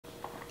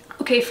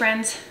Okay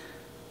friends,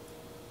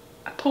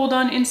 I polled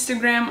on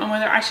Instagram on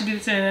whether I should do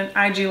this in an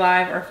IG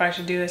live or if I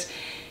should do this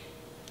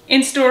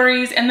in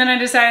stories, and then I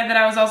decided that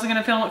I was also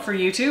gonna film it for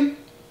YouTube.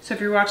 So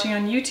if you're watching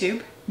on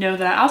YouTube, know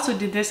that I also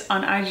did this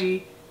on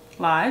IG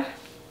live,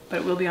 but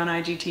it will be on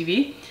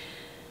IGTV.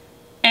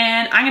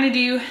 And I'm gonna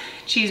do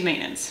cheese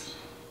maintenance,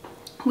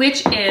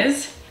 which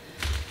is,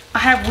 I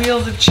have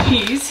wheels of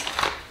cheese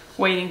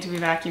waiting to be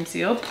vacuum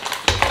sealed.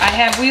 I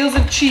have wheels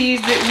of cheese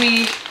that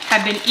we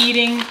have been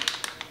eating.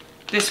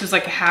 This was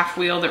like a half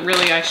wheel that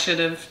really I should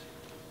have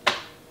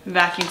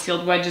vacuum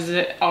sealed wedges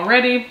it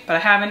already, but I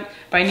haven't.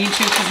 But I need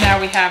to, because now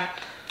we have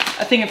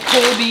a thing of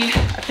Colby,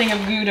 a thing of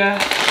Gouda,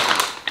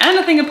 and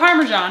a thing of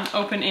Parmesan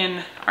open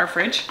in our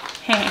fridge.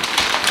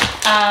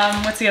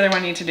 What's the other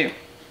one I need to do?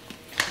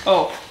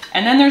 Oh,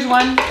 and then there's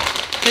one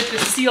that the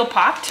seal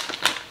popped.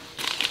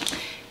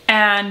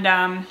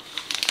 And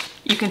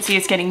you can see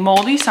it's getting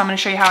moldy, so I'm gonna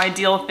show you how I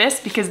deal with this,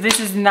 because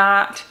this is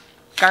not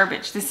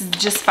garbage. This is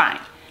just fine.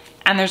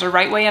 And there's a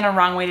right way and a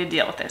wrong way to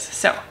deal with this.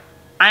 So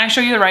I'm gonna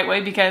show you the right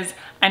way because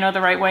I know the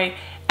right way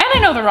and I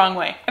know the wrong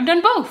way. I've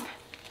done both.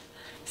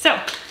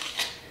 So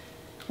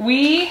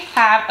we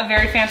have a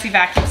very fancy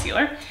vacuum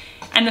sealer.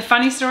 And the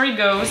funny story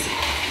goes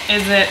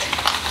is that,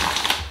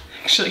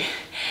 actually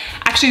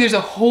there's a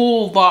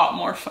whole lot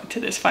more fun to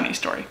this funny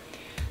story.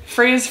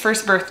 Freya's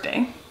first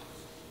birthday,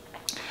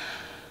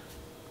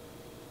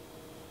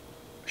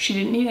 she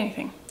didn't need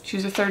anything. She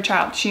was a third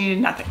child, she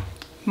needed nothing.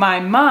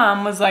 My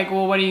mom was like,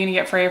 well, what are you gonna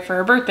get Freya for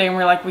her birthday? And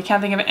we're like, we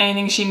can't think of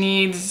anything she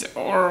needs,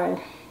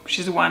 or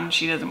she's one,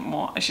 she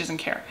doesn't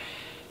care.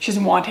 She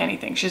doesn't want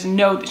anything. She doesn't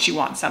know that she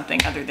wants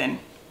something other than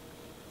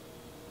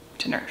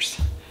to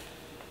nurse.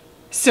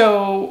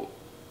 So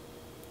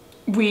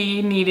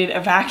we needed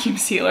a vacuum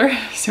sealer.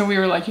 So we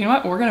were like, you know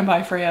what? We're gonna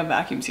buy Freya a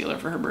vacuum sealer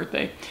for her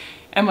birthday.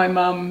 And my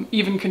mom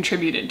even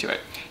contributed to it.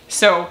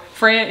 So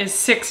Freya is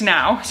 6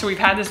 now. So we've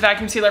had this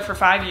vacuum sealer for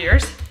 5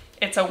 years.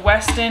 It's a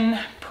Weston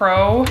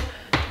Pro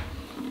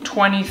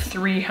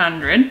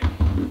 2300.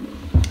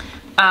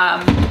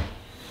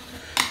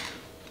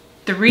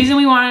 The reason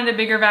we wanted a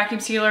bigger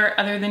vacuum sealer,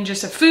 other than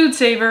just a food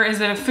saver, is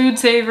that a food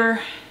saver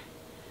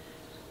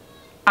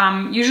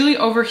usually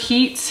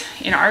overheats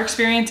in our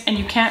experience, and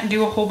you can't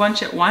do a whole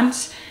bunch at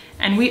once.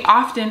 And we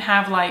often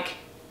have, like,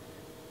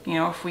 you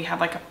know, if we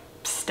have like a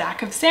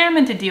stack of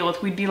salmon to deal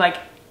with, we'd be like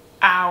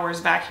hours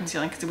vacuum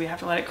sealing because we have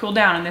to let it cool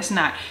down and this and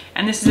that.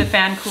 And this is a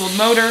fan cooled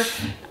motor.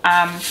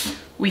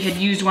 We had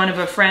used one of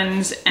a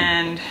friend's,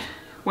 and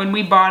when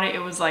we bought it, it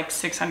was like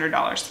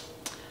 $600.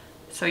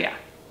 So yeah,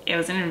 it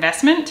was an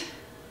investment,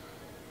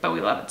 but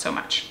we love it so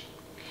much.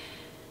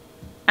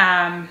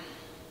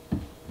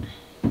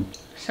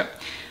 So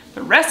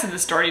the rest of the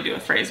story to do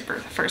with Freya's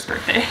first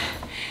birthday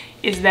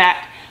is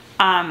that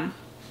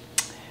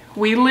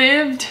we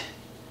lived,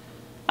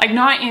 like,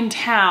 not in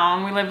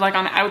town, we lived like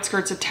on the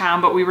outskirts of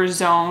town, but we were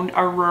zoned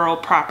a rural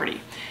property.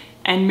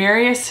 And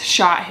Marius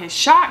shot his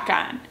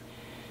shotgun,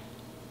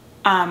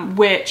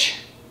 which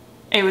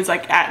it was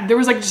like, there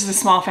was like just a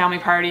small family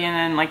party, and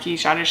then like he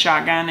shot his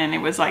shotgun, and it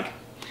was like,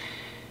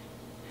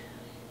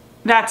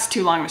 that's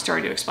too long of a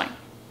story to explain.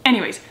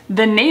 Anyways,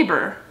 the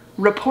neighbor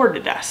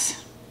reported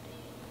us.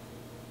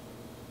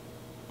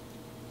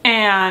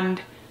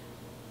 And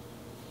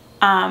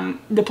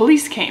the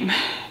police came.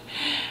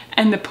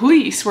 And the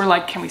police were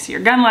like, can we see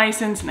your gun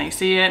license? And they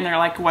see it, and they're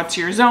like, what's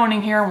your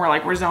zoning here? And we're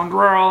like, we're zoned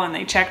rural. And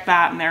they checked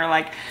that, and they're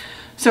like,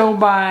 so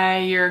by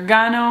your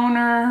gun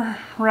owner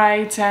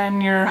rights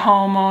and your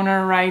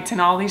homeowner rights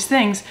and all these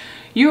things,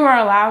 you are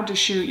allowed to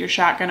shoot your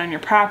shotgun on your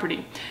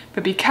property.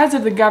 But because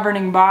of the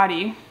governing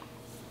body,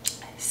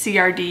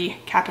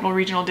 CRD, Capital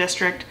Regional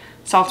District,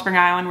 Salt Spring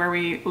Island, where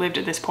we lived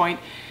at this point,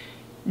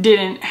 they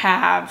don't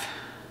have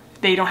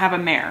a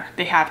mayor.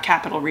 They have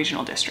Capital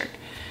Regional District.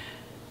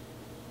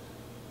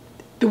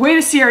 The way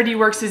the CRD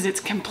works is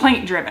it's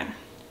complaint driven.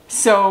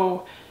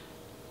 So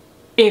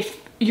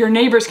if your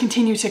neighbors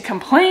continue to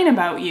complain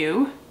about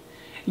you,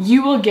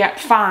 you will get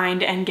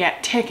fined and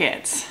get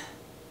tickets,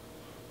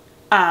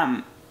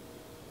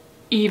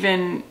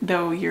 even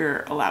though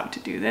you're allowed to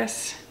do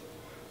this.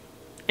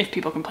 If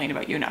people complain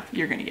about you enough,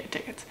 you're gonna get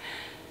tickets.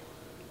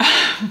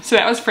 So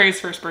that was Freya's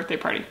first birthday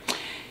party.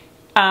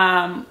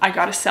 I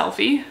got a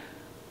selfie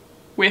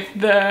with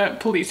the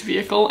police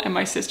vehicle and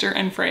my sister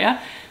and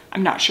Freya.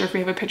 I'm not sure if we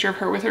have a picture of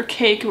her with her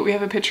cake, but we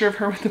have a picture of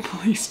her with the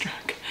police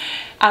truck.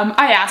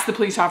 I asked the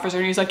police officer,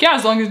 and he's like, yeah,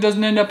 as long as it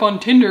doesn't end up on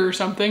Tinder or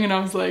something. And I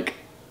was like,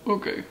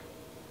 okay.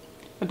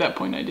 At that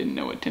point, I didn't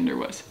know what Tinder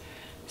was.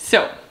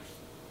 So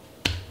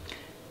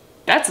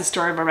that's the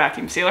story of our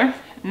vacuum sealer.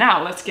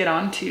 Now let's get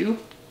on to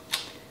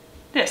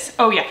this.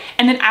 Oh yeah,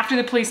 and then after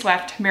the police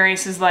left,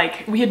 Marius is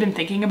like, we had been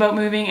thinking about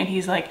moving, and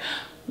he's like,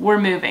 we're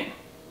moving.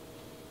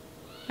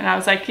 And I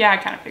was like, yeah, I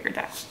kind of figured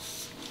that.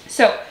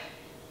 So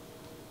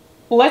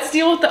let's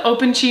deal with the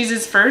open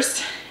cheeses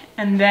first,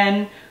 and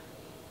then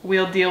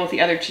we'll deal with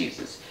the other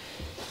cheeses.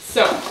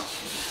 So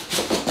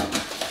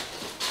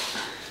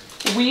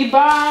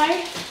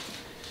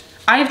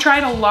I have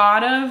tried a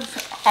lot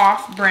of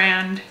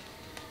off-brand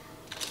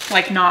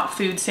like not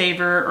Food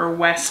Saver or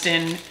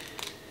Weston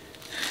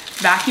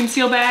vacuum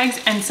seal bags,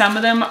 and some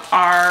of them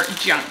are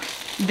junk.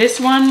 This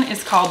one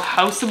is called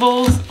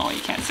Houseables. Oh,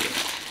 you can't see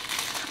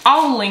it.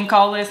 I'll link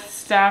all this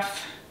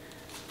stuff.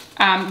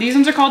 These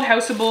ones are called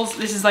Houseables.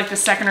 This is like the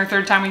second or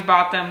third time we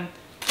bought them.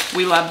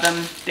 We love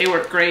them. They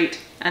work great,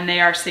 and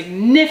they are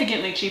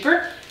significantly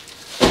cheaper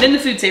than the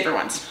Food Saver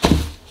ones.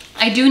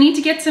 I do need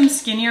to get some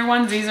skinnier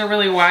ones. These are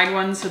really wide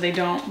ones, so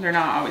they're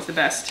not always the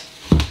best.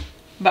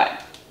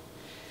 But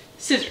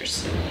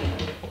scissors.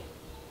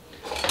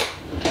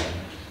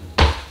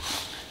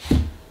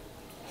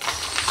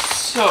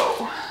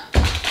 So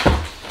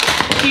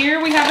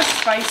here we have a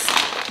spiced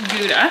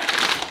Gouda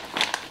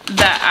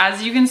that,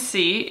 as you can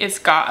see, it's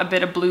got a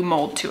bit of blue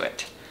mold to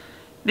it.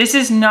 This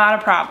is not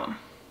a problem.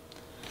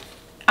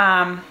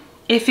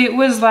 If it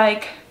was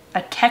like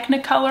a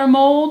Technicolor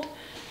mold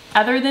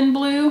other than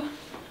blue,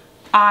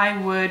 I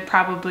would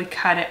probably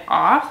cut it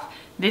off.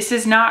 This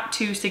is not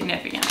too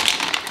significant.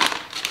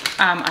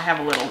 I have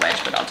a little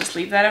wedge, but I'll just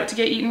leave that out to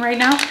get eaten right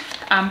now.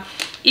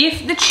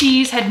 If the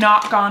cheese had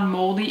not gone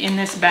moldy in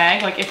this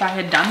bag, like if I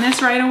had done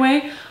this right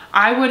away,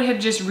 I would have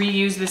just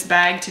reused this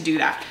bag to do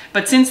that.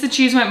 But since the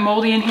cheese went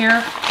moldy in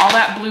here, all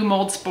that blue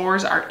mold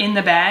spores are in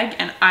the bag,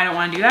 and I don't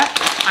want to do that.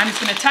 I'm just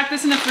gonna tuck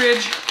this in the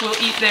fridge, we'll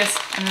eat this,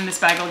 and then this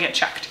bag will get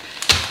chucked.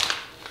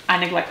 I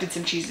neglected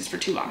some cheeses for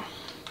too long.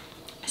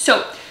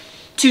 So,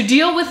 to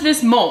deal with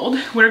this mold,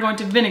 we're going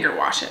to vinegar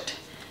wash it.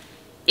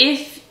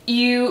 If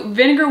you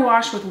vinegar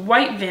wash with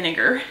white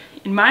vinegar,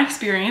 in my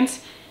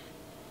experience,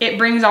 it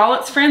brings all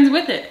its friends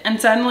with it, and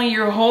suddenly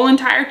your whole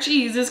entire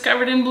cheese is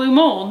covered in blue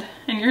mold,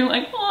 and you're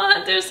like,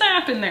 what just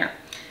happened there?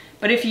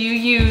 But if you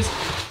use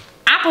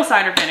apple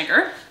cider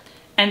vinegar,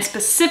 and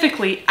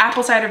specifically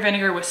apple cider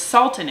vinegar with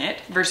salt in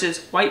it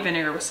versus white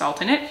vinegar with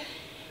salt in it,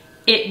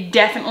 it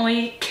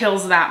definitely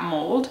kills that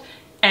mold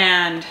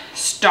and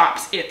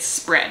stops its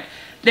spread.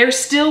 There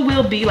still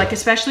will be, like,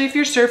 especially if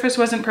your surface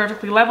wasn't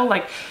perfectly level,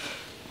 like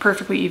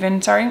perfectly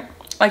even, sorry.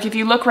 Like if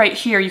you look right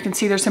here, you can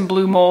see there's some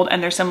blue mold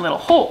and there's some little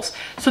holes.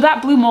 So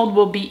that blue mold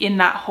will be in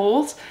that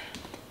holes,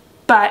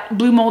 but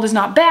blue mold is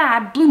not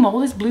bad. Blue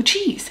mold is blue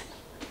cheese.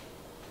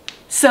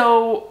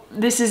 So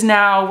this is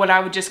now what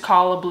I would just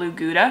call a blue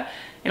Gouda.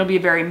 It'll be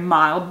a very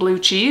mild blue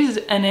cheese,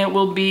 and it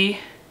will be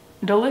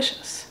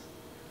delicious.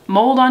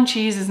 Mold on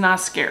cheese is not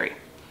scary.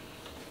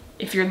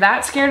 If you're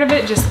that scared of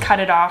it, just cut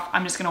it off.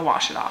 I'm just gonna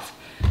wash it off.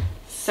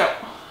 So,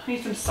 I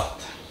need some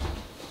salt.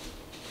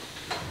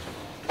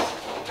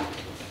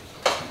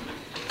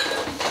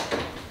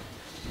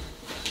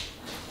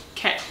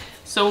 Okay,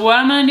 so what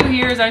I'm gonna do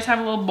here is I just have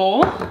a little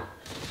bowl,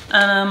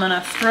 and I'm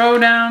gonna throw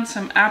down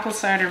some apple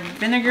cider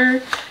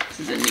vinegar. This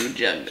is a new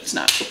jug that's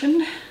not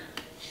opened.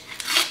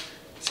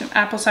 Some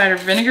apple cider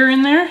vinegar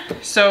in there.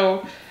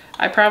 So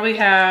I probably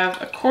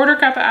have a 1/4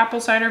 cup of apple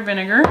cider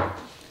vinegar.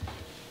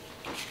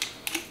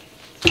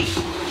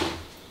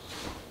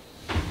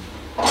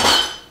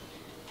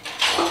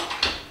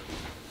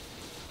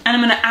 And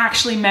I'm gonna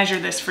actually measure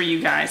this for you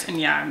guys. And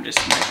yeah, I'm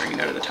just measuring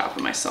it out of the top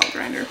of my salt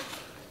grinder.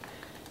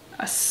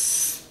 A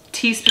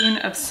teaspoon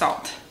of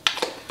salt.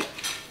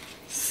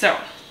 So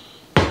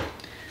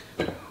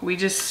we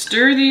just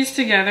stir these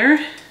together,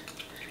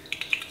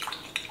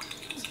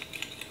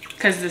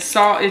 because the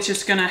salt is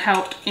just gonna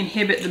help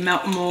inhibit the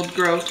mold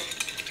growth.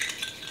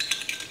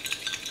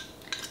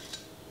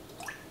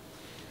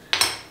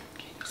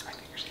 Okay, use my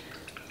fingers.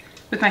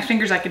 With my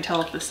fingers I can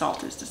tell if the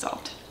salt is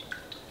dissolved.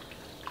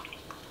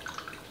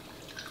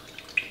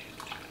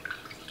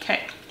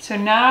 Okay, so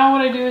now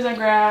what I do is I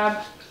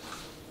grab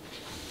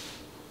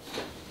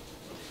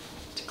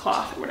a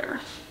cloth or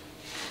whatever.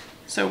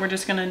 So we're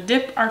just gonna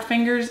dip our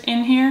fingers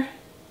in here.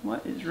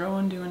 What is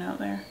Rowan doing out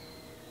there?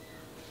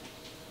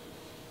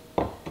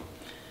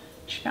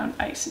 She found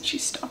ice and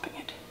she's stomping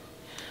it.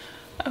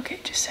 Okay,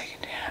 just a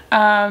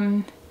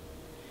second.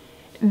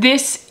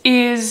 This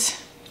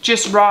is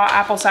just raw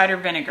apple cider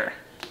vinegar.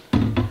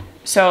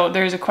 So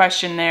there's a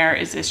question there,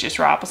 is this just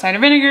raw apple cider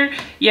vinegar?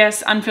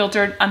 Yes,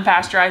 unfiltered,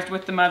 unpasteurized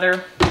with the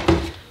mother.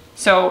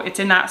 So it's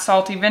in that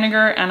salty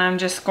vinegar, and I'm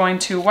just going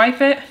to wipe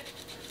it.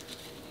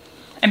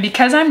 And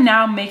because I'm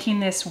now making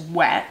this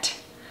wet,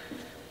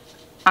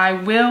 I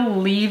will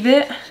leave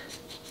it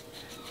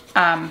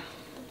on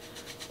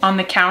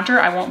the counter.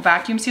 I won't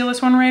vacuum seal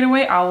this one right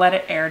away. I'll let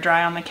it air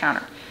dry on the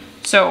counter.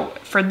 So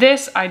for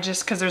this, I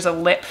just, because there's a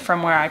lip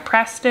from where I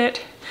pressed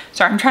it.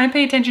 Sorry, I'm trying to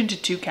pay attention to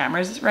 2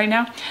 cameras right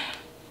now.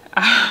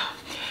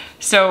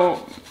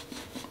 So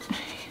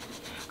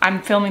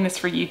I'm filming this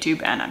for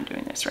YouTube and I'm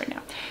doing this right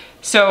now.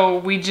 So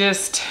we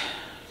just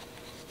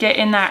get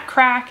in that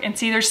crack, and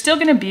see there's still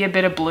gonna be a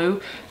bit of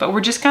blue, but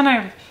we're just kind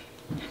of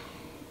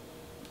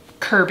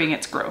curbing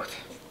its growth.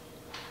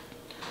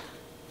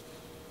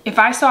 If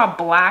I saw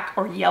black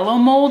or yellow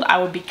mold, I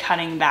would be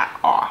cutting that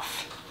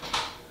off.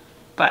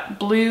 But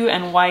blue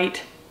and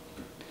white,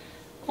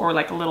 or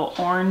like a little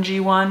orangey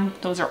one,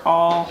 those are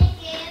all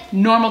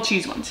normal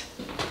cheese ones.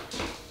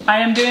 I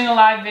am doing a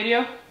live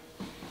video.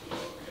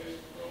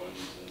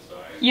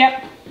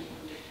 Yep.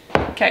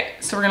 Okay,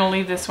 so we're gonna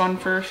leave this one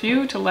for a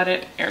few to let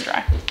it air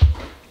dry.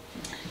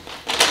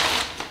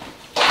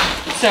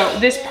 So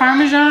this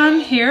Parmesan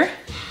here,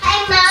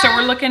 so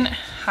we're looking,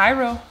 hi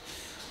Ro,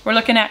 we're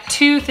looking at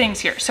two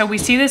things here. So we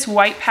see this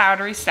white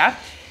powdery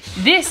stuff.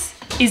 This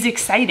is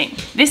exciting.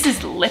 This is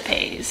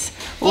lipase.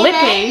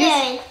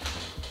 Lipase.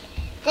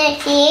 The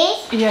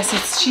cheese? Yes,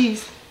 it's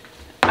cheese.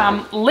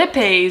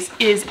 Lipase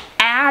is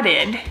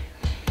added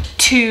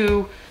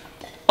to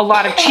a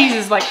lot of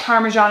cheeses like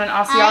Parmesan and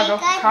Asiago.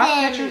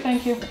 Catcher,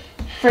 thank you.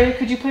 Freya,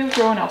 could you play with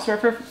Rowan elsewhere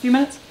for a few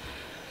minutes?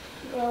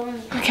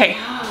 Okay,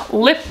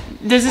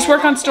 does this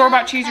work on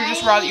store-bought cheese or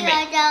just raw that you make?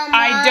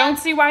 I don't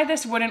see why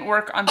this wouldn't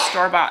work on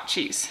store-bought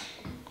cheese.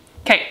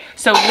 Okay,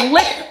 so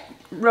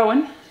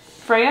Rowan,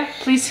 Freya,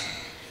 please.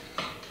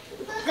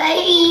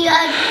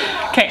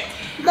 Okay.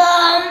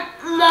 Mom.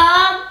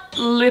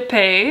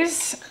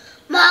 Lipase.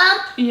 Mom.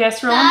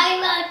 Yes, Rowan?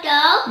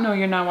 I No,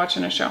 you're not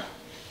watching a show.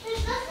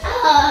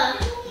 want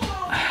to.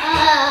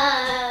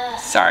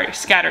 Sorry,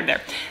 scattered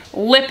there.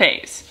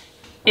 Lipase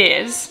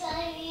is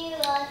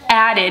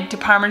added to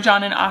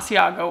Parmesan and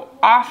Asiago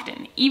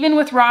often. Even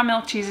with raw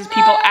milk cheeses,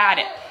 people add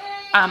it.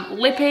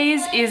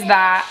 Lipase is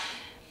that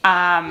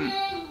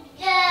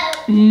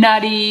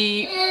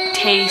nutty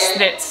taste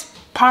that's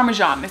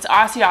Parmesan, it's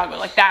Asiago.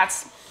 Like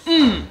that's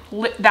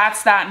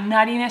that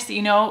nuttiness that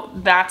you know,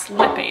 that's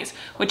lipase,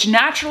 which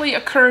naturally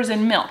occurs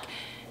in milk.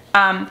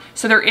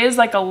 So there is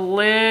like a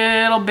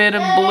little bit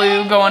of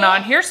blue going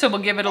on here, so we'll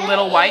give it a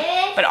little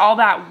white, but all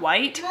that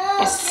white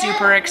is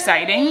super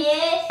exciting,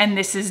 and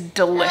this is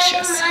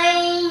delicious.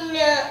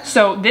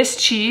 So this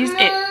cheese,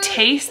 it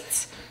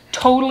tastes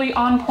totally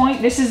on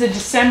point. This is a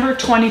December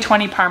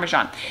 2020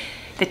 Parmesan.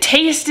 The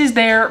taste is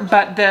there,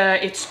 but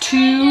it's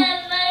too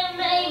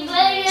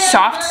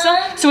soft still,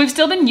 so we've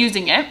still been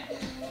using it.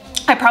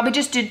 I probably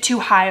just did too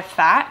high of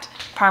fat.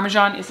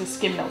 Parmesan is a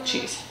skim milk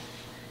cheese.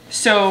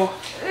 So,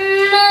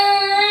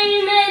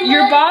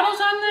 your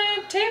bottle's on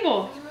the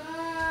table.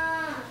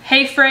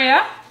 Hey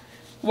Freya,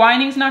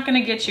 whining's not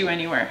gonna get you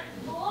anywhere.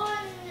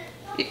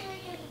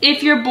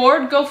 If you're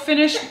bored, go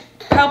finish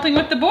helping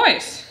with the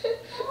boys.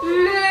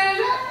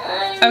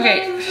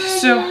 Okay,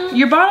 so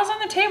your bottle's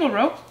on the table,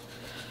 Ro.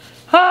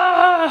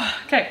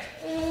 Okay,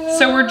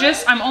 so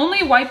I'm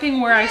only wiping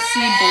where I see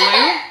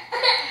blue.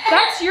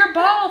 That's your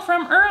bottle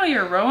from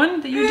earlier, Rowan,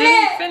 that you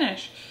didn't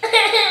finish.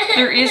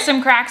 There is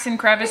some cracks and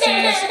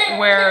crevices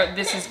where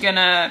this is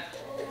gonna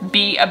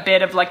be a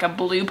bit of like a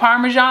blue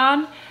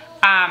Parmesan,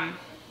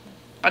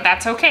 but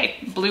that's okay.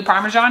 Blue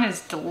Parmesan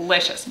is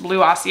delicious. Blue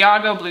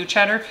Asiago, blue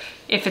cheddar.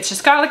 If it's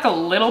just got like a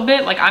little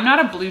bit, like I'm not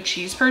a blue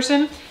cheese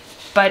person,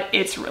 but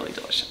it's really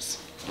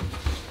delicious.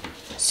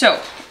 So,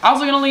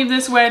 also gonna leave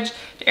this wedge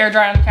to air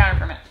dry on the counter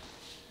for a minute.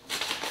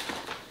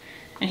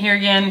 And here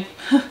again,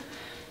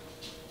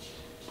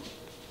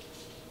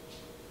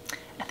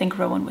 I think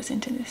Rowan was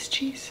into this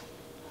cheese.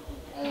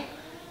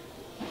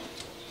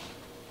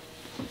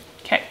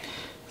 Okay,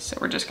 so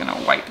we're just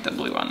gonna wipe the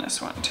blue on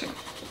this one too.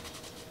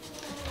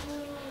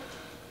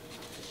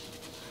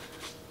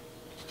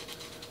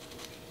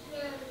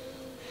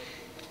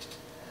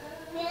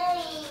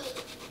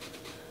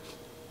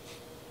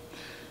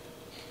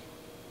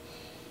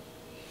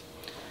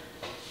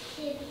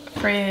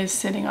 Freya is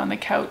sitting on the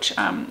couch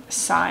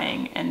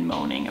sighing and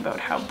moaning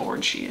about how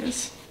bored she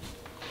is.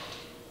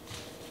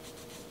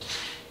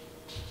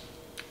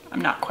 I'm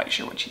not quite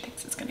sure what she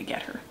thinks it's gonna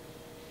get her.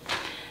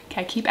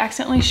 Okay, I keep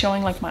accidentally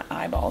showing like my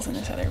eyeballs in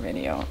this other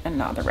video and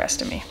not the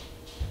rest of me.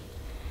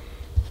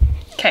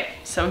 Okay,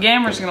 so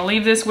again, we're just gonna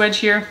leave this wedge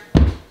here.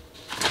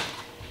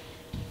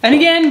 And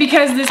again,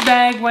 because this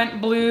bag went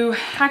blue,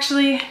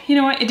 actually, you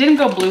know what? It didn't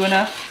go blue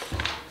enough.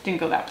 Didn't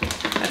go that blue.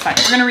 That's fine.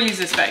 We're gonna reuse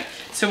this bag.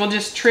 So we'll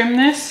just trim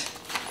this.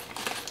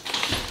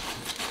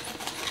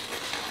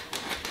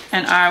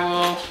 And I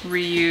will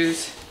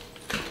reuse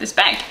this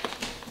bag.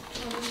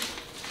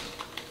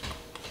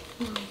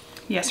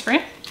 Yes,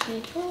 Freya? Can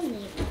you pull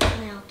me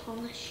nail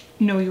polish?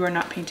 No, you are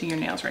not painting your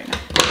nails right now.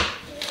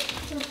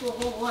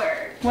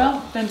 Word.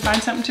 Well, then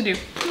find something to do.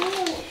 No,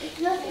 it's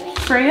not.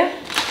 Freya,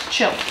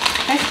 chill,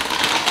 okay?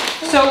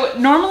 So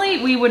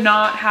normally we would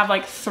not have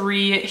like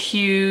 3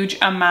 huge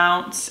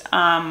amounts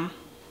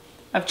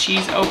of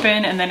cheese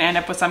open and then end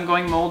up with some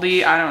going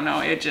moldy. I don't know,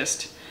 it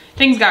just,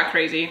 things got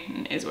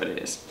crazy, is what it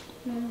is.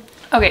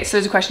 Okay, so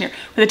there's a question here.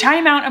 With a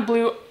tiny amount of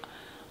blue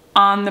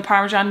on the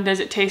Parmesan,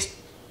 does it taste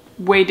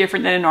way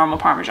different than a normal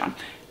Parmesan?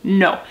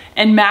 No,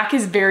 and Mac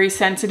is very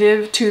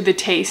sensitive to the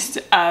taste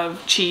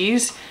of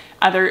cheese.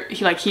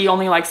 He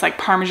only likes like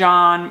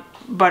Parmesan,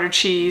 butter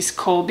cheese,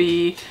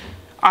 Colby,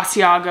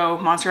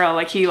 Asiago, mozzarella.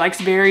 Like he likes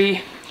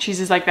very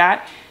cheeses like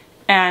that,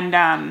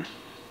 and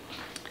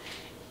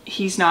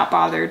he's not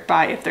bothered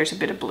by if there's a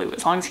bit of blue.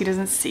 As long as he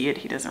doesn't see it,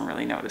 he doesn't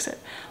really notice it.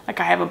 Like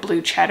I have a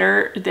blue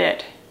cheddar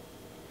that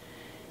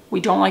we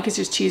don't like, it's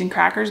just cheese and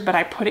crackers, but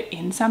I put it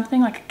in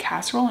something like a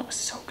casserole and it was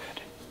so good.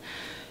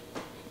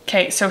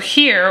 Okay, so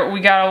here we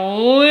got a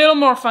little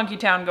more funky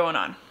town going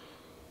on.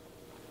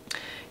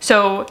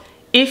 So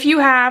if you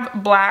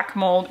have black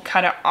mold,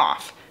 cut it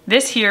off.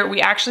 This here,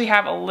 we actually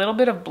have a little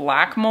bit of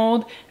black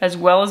mold as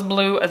well as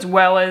blue, as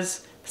well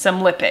as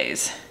some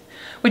lippes.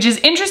 Which is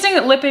interesting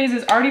that lippes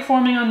is already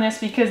forming on this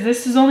because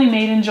this is only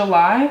made in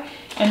July,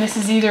 and this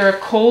is either a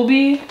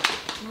Colby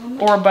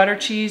or a butter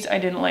cheese. I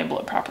didn't label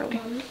it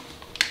properly.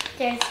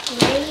 There's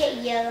gray,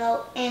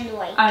 yellow, and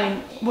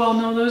white. Well,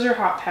 no, those are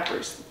hot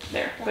peppers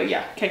there, but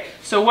yeah. Okay,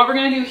 so what we're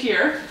gonna do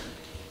here.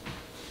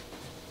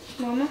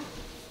 Mama?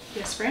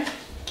 Yes, Fran?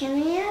 Can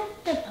we have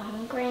the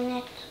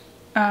pomegranate?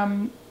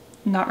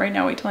 Not right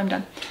now, wait till I'm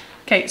done.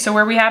 Okay, so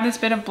where we have this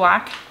bit of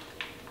black,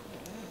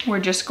 we're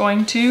just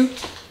going to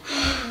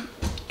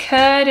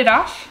cut it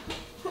off.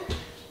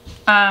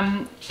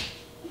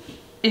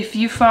 If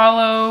you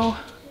follow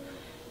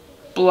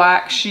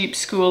Black Sheep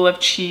School of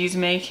Cheese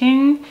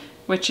Making,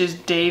 which is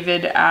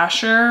David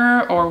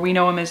Asher, or we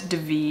know him as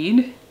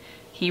David,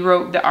 he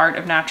wrote The Art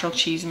of Natural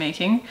Cheese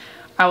Making.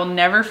 I will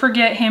never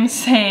forget him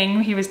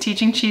saying, he was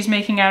teaching cheese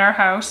making at our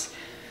house.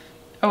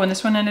 Oh, and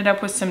this one ended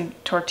up with some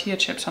tortilla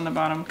chips on the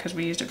bottom because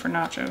we used it for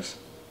nachos.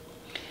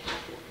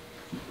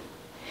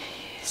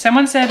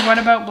 Someone said, what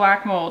about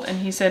black mold? And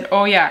he said,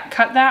 oh yeah,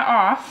 cut that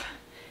off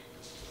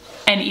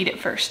and eat it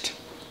first.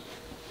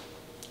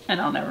 And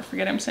I'll never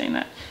forget him saying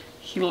that.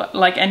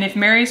 And if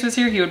Marius was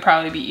here, he would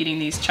probably be eating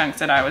these chunks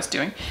that I was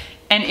doing.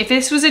 And if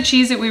this was a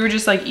cheese that we were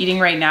just like eating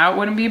right now, it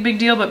wouldn't be a big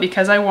deal, but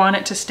because I want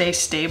it to stay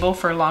stable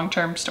for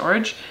long-term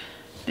storage,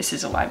 this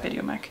is a live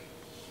video, Mike.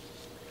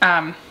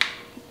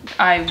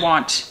 I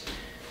want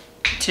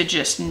to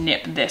just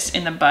nip this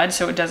in the bud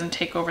so it doesn't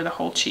take over the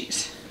whole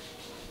cheese.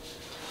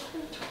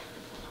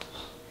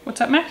 What's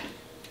up, Mac?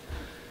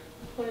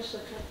 We're just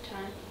looking at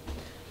time.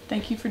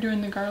 Thank you for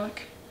doing the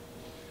garlic.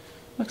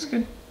 Looks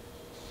good.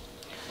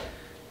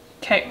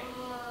 Okay.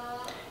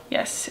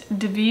 Yes,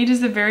 David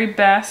is the very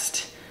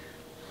best.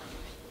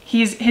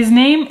 His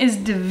name is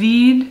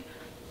David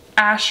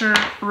Asher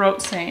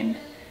Rotsane.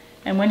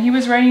 And when he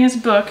was writing his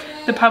book,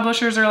 the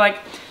publishers are like,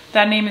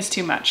 that name is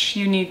too much.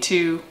 You need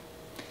to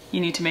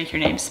make your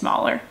name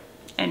smaller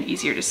and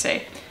easier to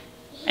say.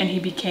 And he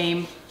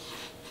became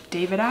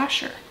David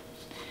Asher.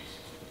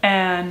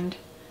 And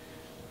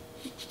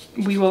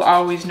we will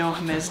always know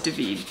him as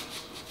David.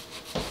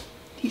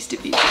 He's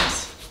David,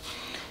 yes.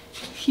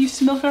 He used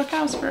to milk our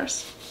cows for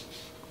us.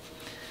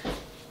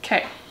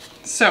 Okay,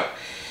 so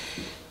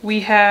we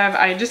have,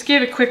 I just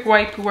gave a quick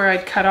wipe where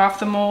I'd cut off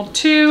the mold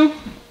too.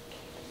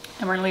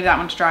 And we're gonna leave that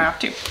one to dry off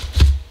too.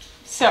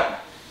 So,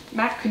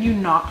 Matt, could you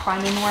not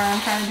climb in where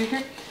I'm trying to do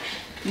here?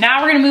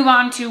 Now we're gonna move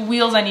on to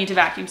wheels I need to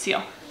vacuum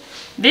seal.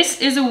 This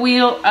is a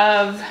wheel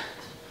of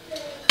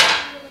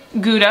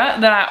Gouda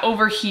that I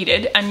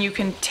overheated, and you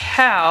can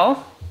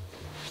tell,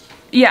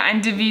 yeah,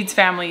 and David's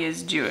family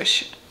is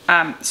Jewish.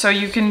 So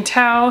you can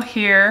tell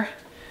here,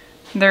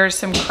 there's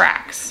some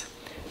cracks.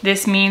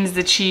 This means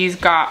the cheese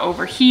got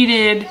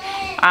overheated,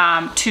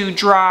 too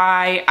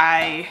dry.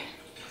 I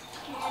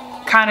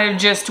kind of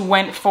just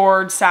went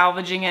forward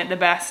salvaging it the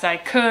best I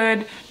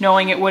could,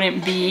 knowing it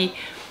wouldn't be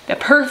the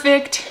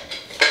perfect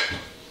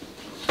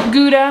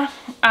Gouda.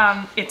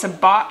 It's a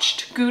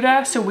botched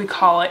Gouda, so we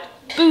call it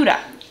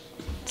Buddha.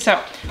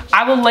 So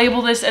I will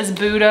label this as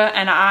Buddha,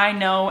 and I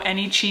know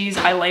any cheese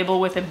I label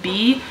with a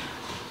B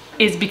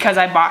is because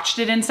I botched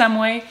it in some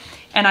way.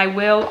 And I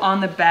will,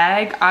 on the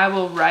bag, I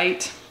will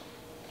write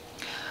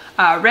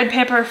red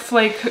pepper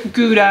flake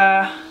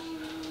Gouda,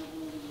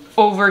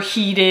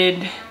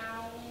 overheated.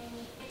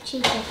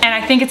 And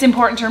I think it's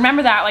important to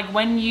remember that, like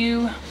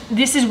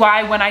this is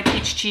why when I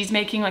teach cheese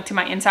making, like to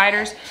my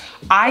insiders,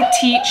 I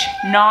teach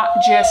not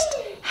just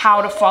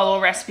how to follow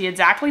a recipe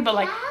exactly, but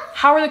like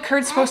how are the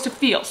curds supposed to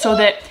feel, so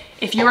that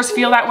if yours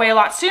feel that way a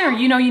lot sooner,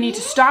 you know you need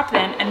to stop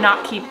then and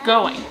not keep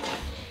going.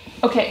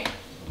 Okay,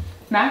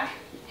 Mac?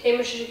 Hey,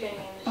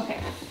 okay.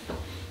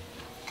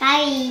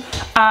 Hi.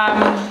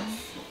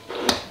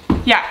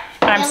 Yeah,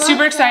 and I'm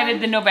super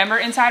excited. The November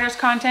Insiders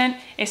content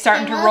is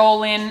starting to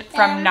roll in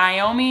from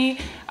Naomi,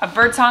 a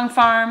birdsong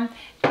farm,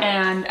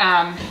 and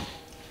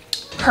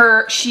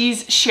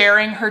she's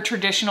sharing her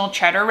traditional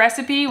cheddar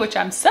recipe, which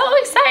I'm so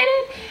excited.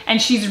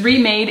 And she's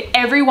remade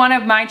every one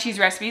of my cheese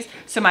recipes.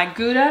 So my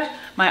Gouda,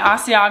 my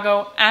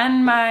Asiago,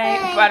 and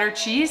my butter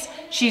cheese,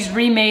 she's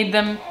remade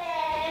them.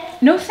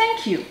 No,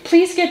 thank you.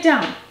 Please get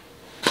down.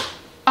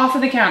 Off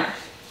of the counter.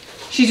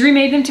 She's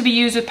remade them to be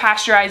used with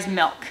pasteurized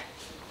milk.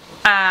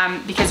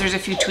 Because there's a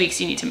few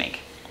tweaks you need to make.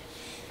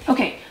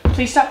 Okay,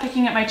 please stop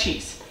picking at my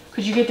cheese.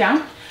 Could you get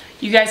down?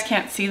 You guys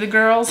can't see the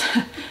girls.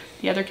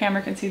 The other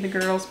camera can see the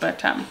girls,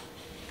 but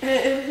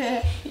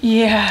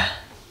yeah.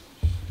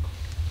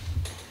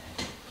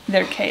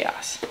 They're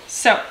chaos.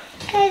 So,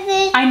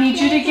 I need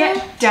you to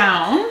get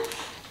down,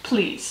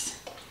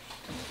 please.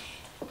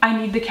 I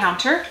need the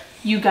counter.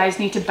 You guys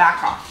need to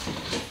back off.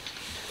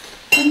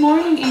 Good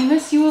morning,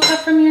 Amos. You woke up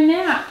from your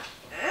nap.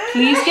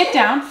 Please get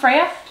down.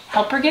 Freya,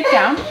 help her get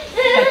down.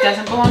 That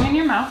doesn't belong in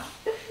your mouth.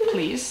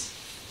 Please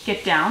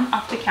get down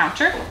off the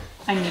counter.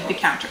 I need the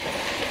counter.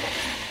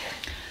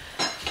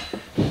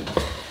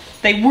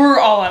 They were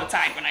all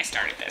outside when I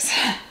started this.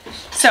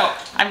 So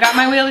I've got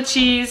my wheel of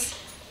cheese,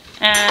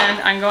 And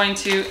I'm going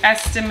to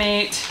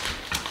estimate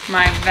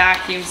my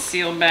vacuum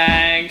seal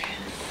bag.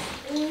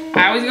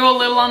 I always go a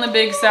little on the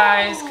big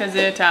size because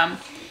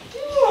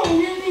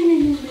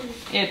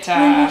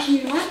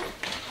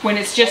when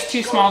it's just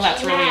too small,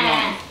 that's really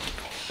annoying.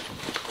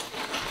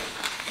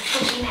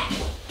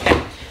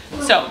 Okay,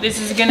 so this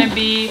is gonna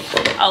be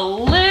a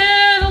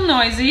little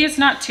noisy. It's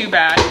not too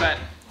bad, but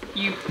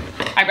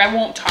I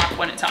won't talk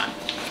when it's on.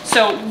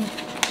 So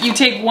you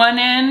take one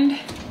end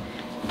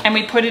and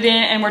we put it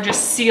in and we're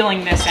just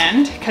sealing this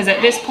end because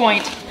at this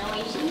point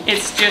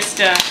it's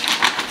just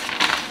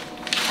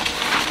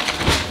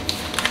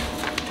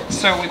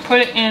so we put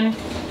it in.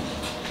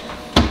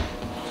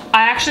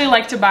 I actually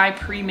like to buy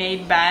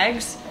pre-made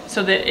bags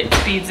so that it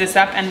speeds this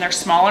up, and they're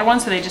smaller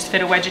ones so they just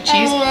fit a wedge of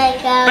cheese.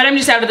 But I'm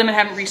just out of them and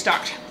haven't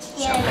restocked.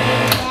 So.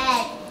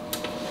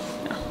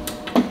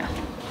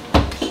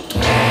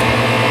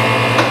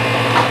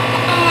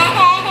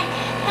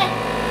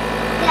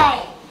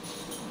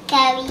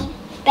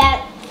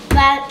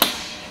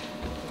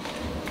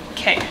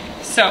 Okay,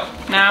 so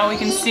now we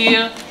can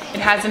seal. It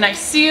has a nice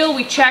seal.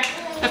 We check.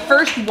 The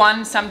first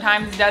one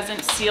sometimes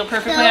doesn't seal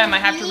perfectly. I might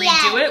have to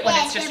redo it when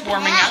it's just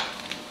warming up.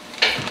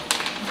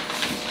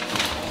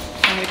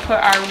 And we put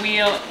our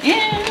wheel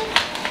in.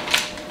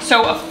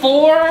 So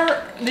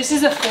this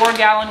is a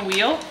 4-gallon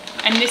wheel,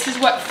 and this is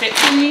what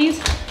fits in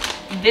these.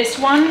 This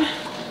one,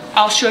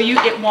 I'll show you,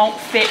 it won't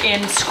fit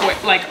in square,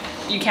 like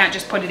you can't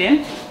just put it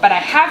in, but I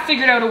have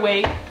figured out a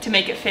way to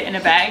make it fit in a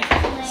bag.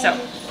 So,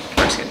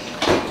 works good.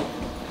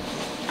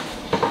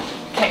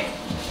 Okay.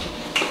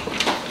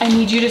 I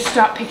need you to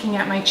stop picking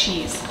at my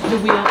cheese.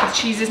 The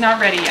cheese is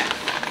not ready yet.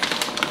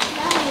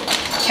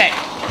 Okay.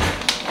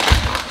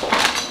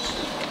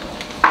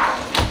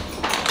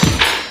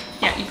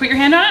 Yeah, you put your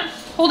hand on it,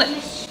 hold it.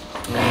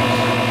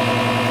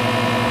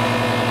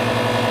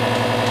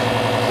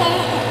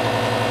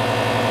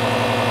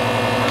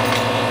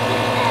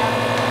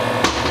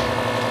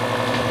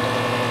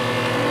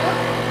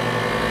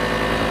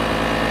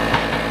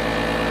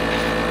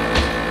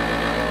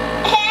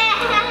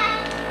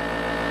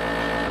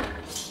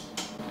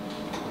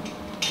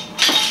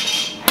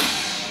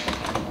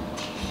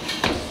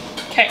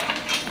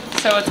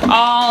 So it's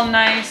all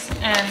nice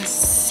and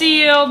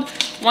sealed.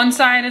 One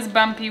side is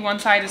bumpy, one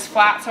side is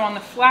flat. So on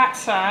the flat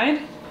side,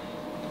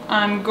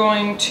 I'm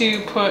going to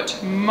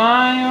put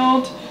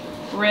mild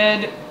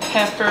red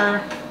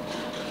pepper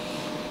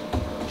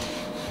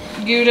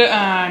Gouda.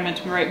 I meant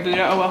to write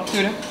Buddha, oh well,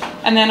 Gouda.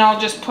 And then I'll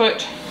just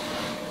put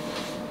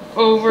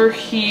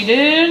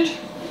overheated,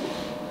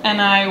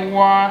 and I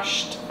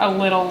washed a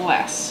little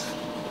less.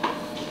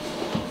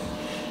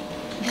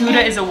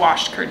 Gouda is a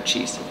washed curd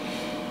cheese.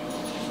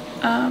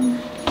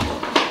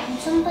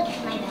 Someone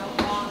put my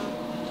milk on.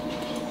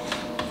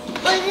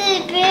 What's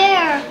it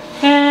there?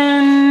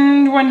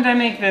 And when did I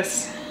make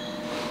this?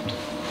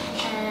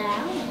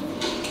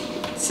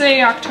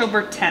 Say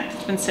October 10th.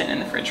 It's been sitting in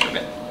the fridge for a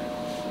bit.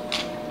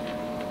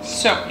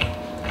 So,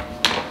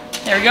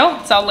 there we go.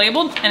 It's all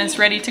labeled and it's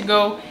ready to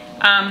go.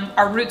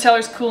 Our root cellar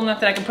is cool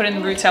enough that I can put it in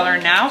the root cellar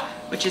now,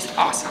 which is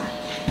awesome.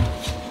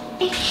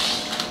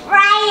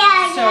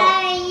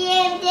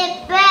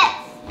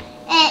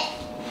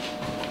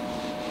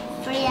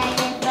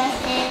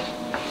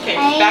 Okay,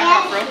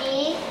 back up, bro.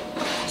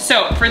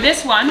 So for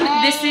this one,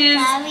 this is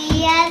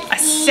a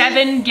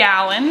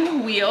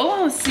 7-gallon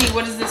wheel. Let's see,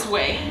 what does this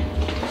weigh?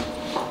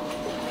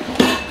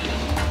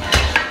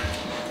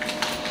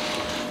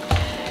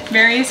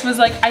 Marius was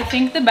like, I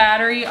think the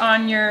battery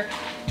on your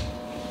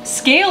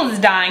scale is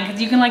dying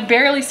because you can like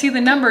barely see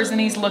the numbers,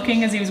 and he's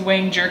looking as he was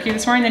weighing jerky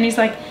this morning. Then he's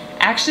like,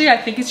 actually, I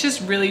think it's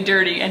just really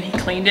dirty. And he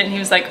cleaned it and he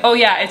was like, oh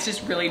yeah, it's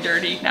just really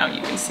dirty. Now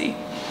you can see.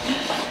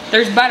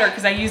 There's butter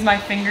because I use my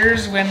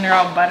fingers when they're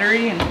all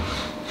buttery, and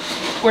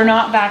we're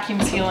not vacuum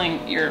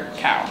sealing your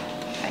cow.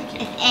 Thank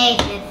you. It's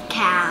Ava's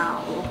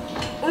cow.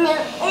 No,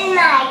 it's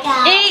my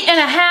cow.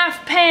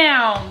 8.5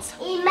 pounds.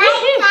 It's my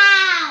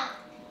cow.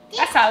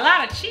 That's a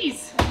lot of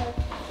cheese.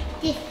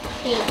 This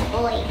big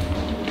boy.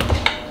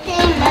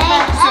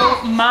 So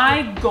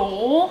my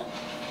goal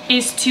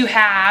is to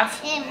have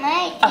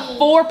a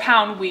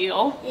 4-pound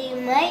wheel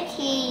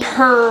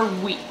per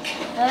week.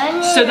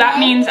 So that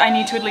means I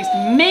need to at least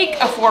make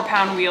a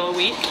 4-pound wheel a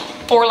week.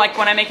 Or like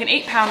when I make an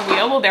 8-pound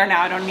wheel, well there,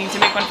 now I don't need to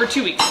make one for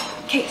 2 weeks.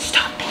 Okay,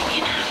 stop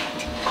picking at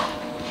it.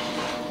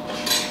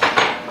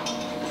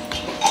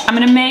 I'm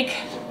gonna make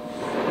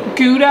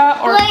Gouda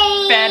or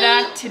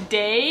feta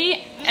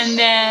today, and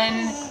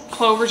then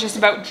Clover's just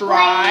about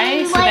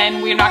dry, so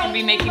then we're not gonna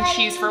be making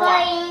cheese for a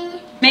while.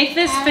 Make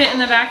this fit in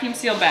the vacuum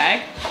seal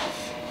bag.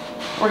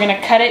 We're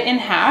gonna cut it in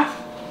half.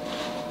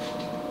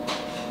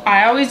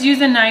 I always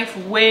use a knife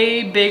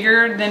way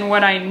bigger than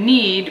what I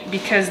need,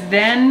 because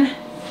then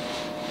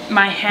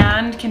my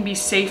hand can be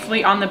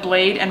safely on the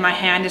blade and my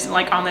hand isn't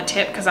like on the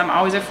tip, because I'm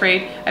always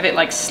afraid of it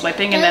like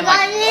slipping and then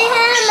like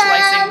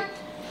slicing.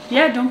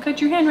 Yeah, don't cut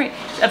your hand, right?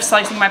 Of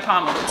slicing my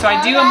palm open. So I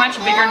do a much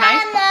bigger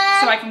knife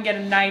so I can get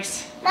a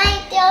nice...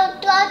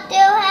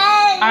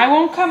 I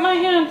won't cut my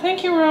hand.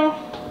 Thank you, Ro.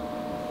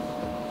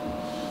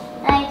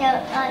 I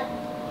don't like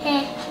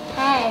his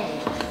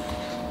hands.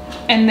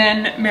 And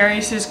then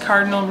Marius's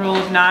cardinal rule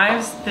of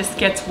knives, this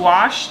gets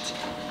washed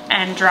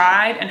and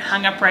dried and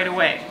hung up right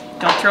away.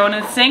 Don't throw it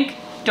in the sink.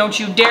 Don't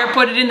you dare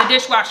put it in the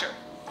dishwasher.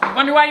 You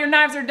wonder why your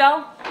knives are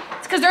dull?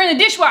 It's because they're in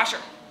the dishwasher.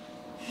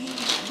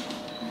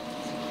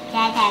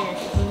 Dad has a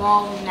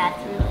small one that's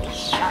really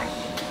sharp.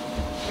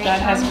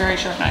 Dad has very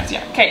sharp knives,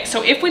 yeah. Okay,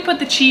 so if we put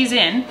the cheese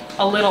in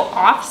a little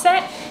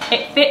offset,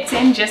 it fits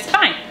in just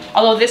fine.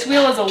 Although this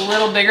wheel is a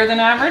little bigger than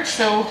average,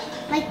 so...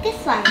 Like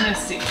this one.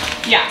 Let's see.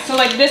 Yeah, so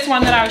like this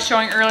one that I was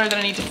showing earlier that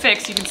I need to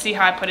fix, you can see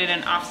how I put it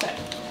in offset.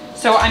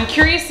 So I'm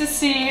curious to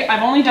see,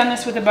 I've only done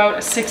this with about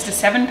a 6 to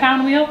 7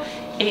 pound wheel.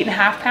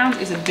 8.5 pounds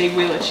is a big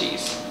wheel of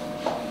cheese.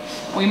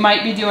 We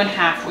might be doing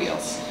half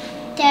wheels.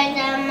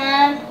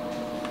 Mom.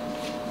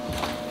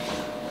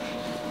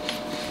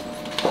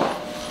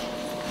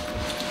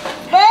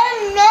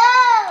 No!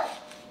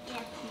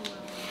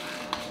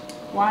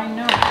 Why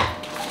no?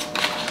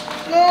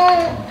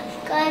 No,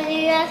 because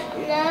you just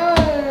know.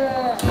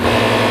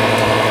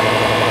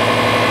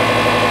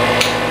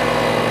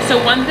 So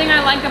one thing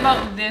I like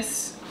about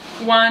this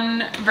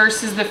one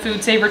versus the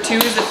Food Saver 2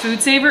 is the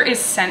Food Saver is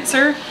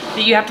sensor,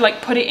 that you have to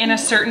like put it in a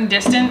certain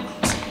distance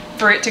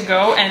for it to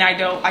go, and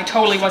I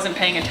totally wasn't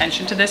paying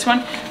attention to this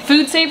one.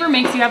 Food Saver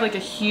makes you have like a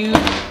huge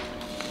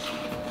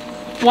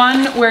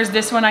one, whereas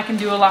this one I can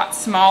do a lot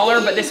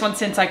smaller, but this one,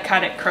 since I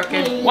cut it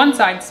crooked, one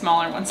side's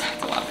smaller, one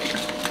side's a lot bigger.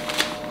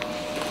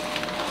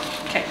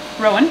 Okay,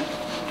 Rowan.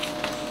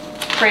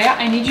 Freya,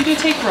 I need you to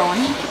take Rowan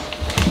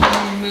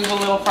and move a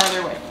little farther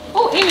away.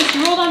 Oh, Amos,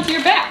 you rolled onto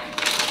your back.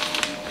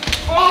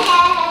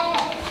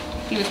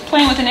 He was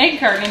playing with an egg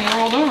carton and he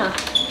rolled over.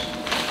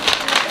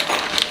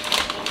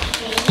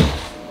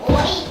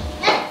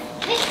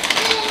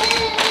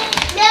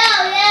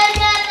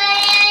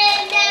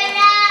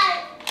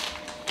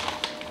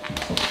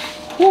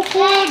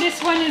 Woohoo,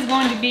 this one is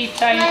going to be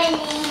tight.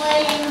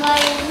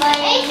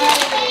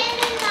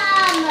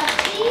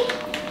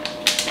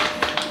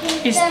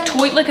 Is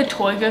toy like a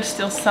toiga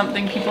still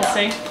something people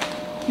say?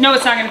 No,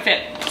 it's not going to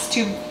fit. It's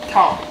too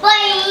tall.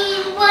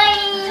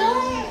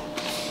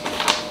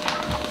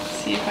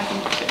 See if I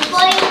can fit this.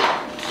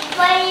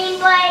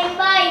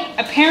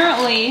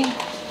 Apparently,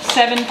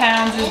 7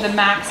 pounds is the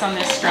max on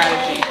this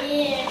strategy.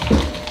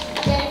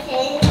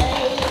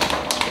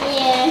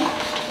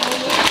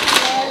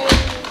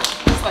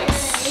 It's like,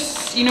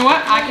 you know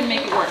what? I can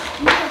make it work.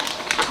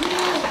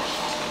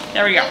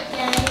 There we go.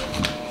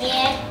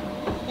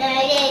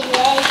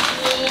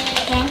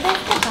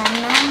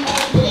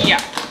 Yeah.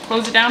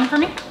 Close it down for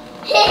me.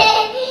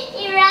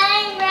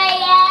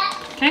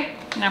 Okay.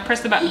 Now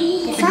press the button.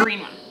 The green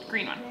one.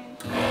 Green one.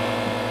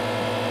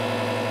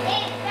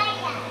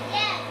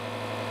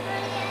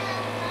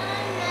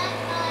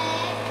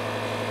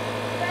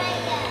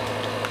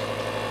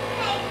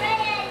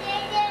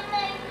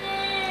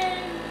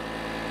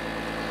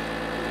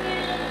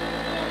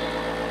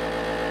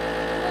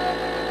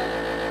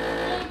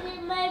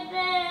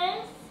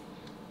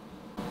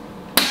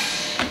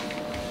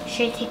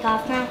 Should I take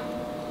off now?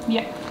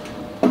 Yeah.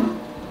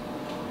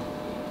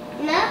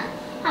 No?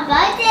 How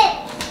about it?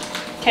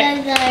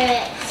 Okay.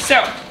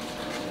 So,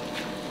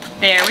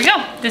 there we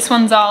go. This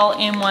one's all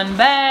in one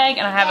bag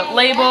and I have it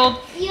labeled.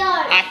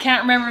 I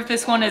can't remember if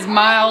this one is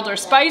mild or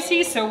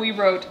spicy, so we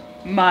wrote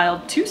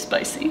mild to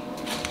spicy.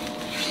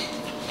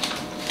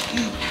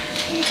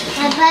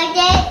 How about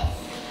this?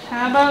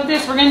 How about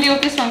this? We're gonna deal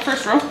with this one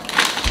first, Ro.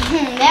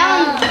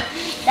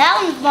 That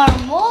one's more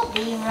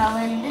moldy,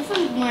 Rowan. This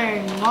one's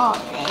more moldy.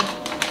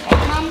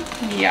 Right, Mom?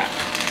 Yeah.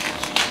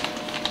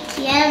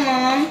 Yeah,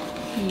 Mom.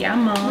 Yeah,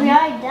 Mom. We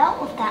already dealt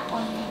with that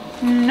one.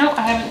 No,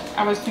 I haven't.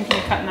 I was thinking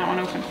of cutting that one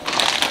open.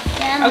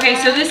 Yeah, Okay,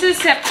 Mom. so this is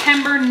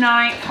September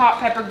 9th hot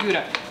pepper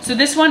Gouda. So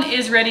this one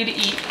is ready to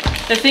eat.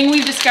 The thing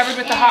we've discovered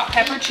with the hot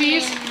pepper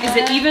cheese is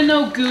that even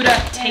though Gouda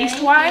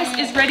taste-wise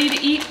is ready to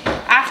eat,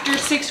 after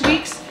 6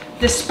 weeks,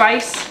 the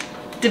spice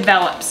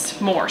develops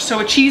more. So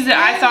a cheese that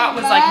I thought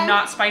was like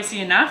not spicy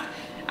enough,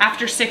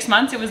 after 6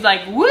 months, it was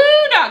like, woo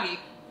doggy.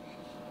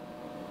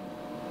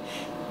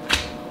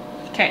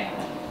 Okay,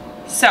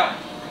 so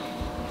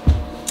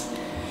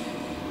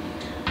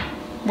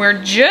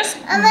we're just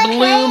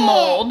blue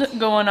mold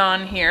going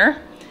on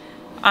here.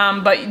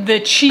 But the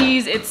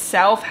cheese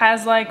itself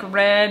has like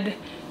red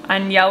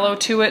and yellow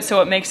to it,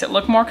 so it makes it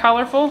look more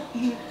colorful.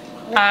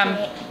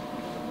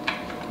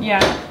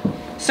 Yeah.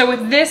 So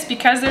with this,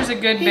 because there's a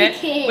good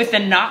bit with the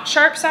not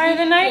sharp side of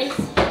the knife,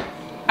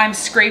 I'm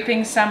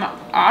scraping some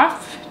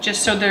off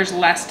just so there's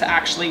less to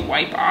actually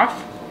wipe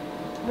off.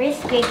 We're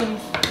scraping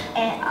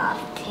it off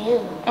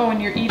too. Oh,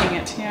 and you're eating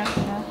it, yeah.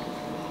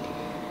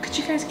 Could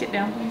you guys get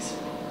down, please?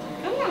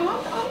 I'm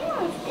not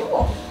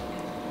still.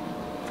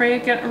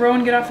 Freya,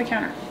 Rowan, get off the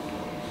counter.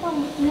 Oh,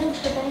 move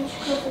the bench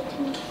closer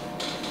to me.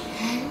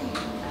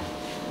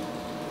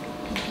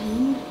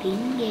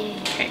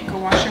 Okay, go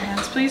wash your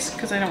hands, please,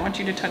 because I don't want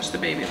you to touch the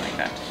baby like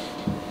that.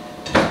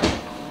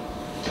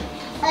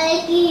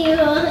 Thank you.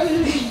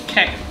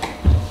 Okay.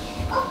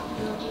 Oh,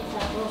 we'll get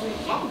that over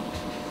again.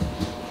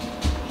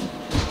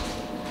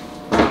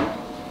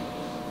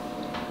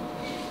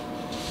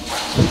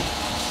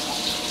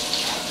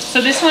 So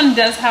this one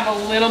does have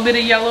a little bit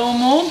of yellow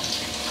mold.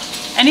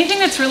 Anything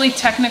that's really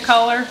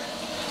Technicolor,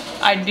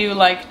 I do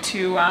like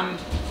to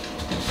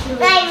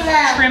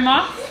trim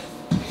off.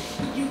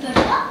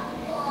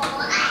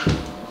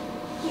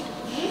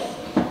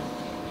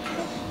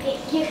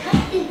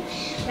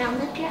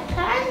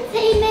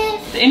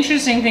 The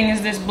interesting thing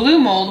is this blue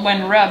mold,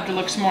 when rubbed,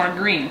 looks more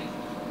green.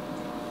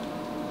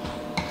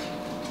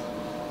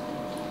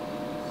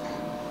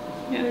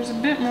 Yeah, there's a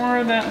bit more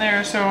of that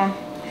there, so I'm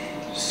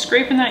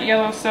scraping that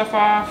yellow stuff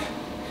off.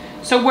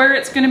 So where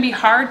it's going to be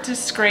hard to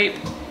scrape.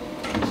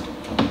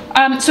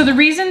 So the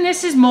reason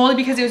this is moldy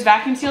because it was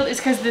vacuum sealed is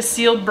because the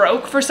seal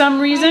broke for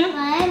some reason.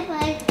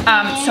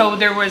 So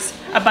there was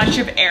a bunch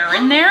of air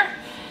in there,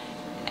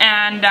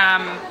 and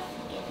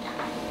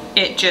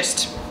it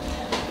just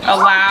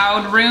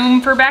allowed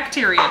room for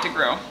bacteria to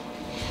grow.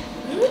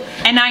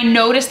 And I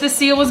noticed the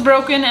seal was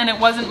broken and it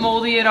wasn't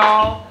moldy at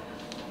all.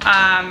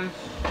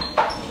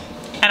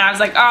 And I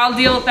was like, oh, I'll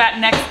deal with that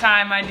next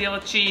time I deal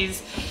with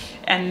cheese.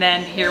 And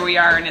then here we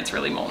are and it's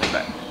really moldy,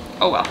 but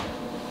oh well.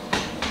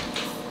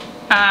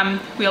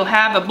 We'll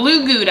have a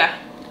blue Gouda.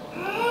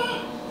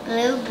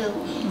 Blue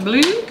Gouda.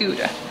 Blue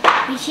Gouda.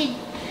 We should.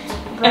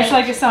 It's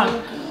like a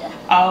song.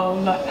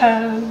 I'll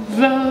have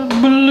a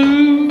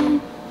blue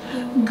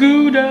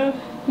Gouda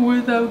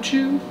without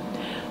you.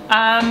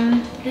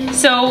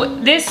 So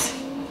this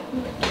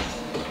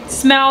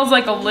smells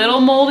like a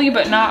little moldy,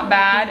 but not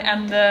bad.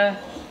 And the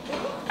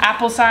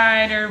apple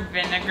cider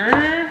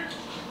vinegar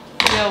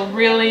will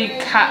really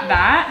cut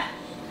that.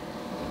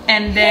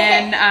 And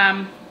then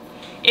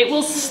it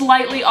will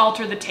slightly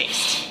alter the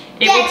taste.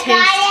 It will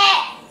taste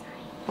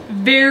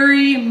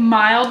very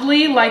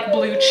mildly like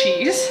blue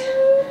cheese,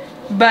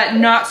 but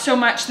not so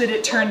much that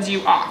it turns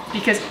you off,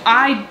 because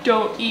I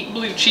don't eat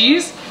blue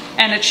cheese,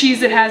 and a cheese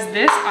that has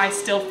this I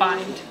still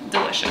find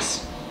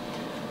delicious.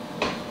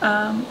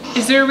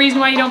 Is there a reason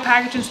why you don't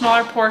package in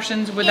smaller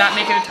portions? Would that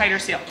make it a tighter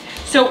seal?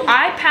 So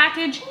I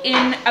package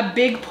in a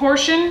big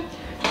portion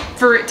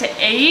for it to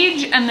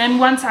age, and then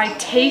once I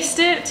taste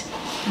it,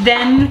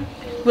 then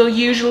we'll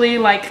usually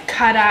like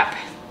cut up,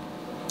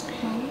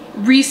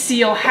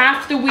 reseal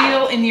half the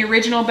wheel in the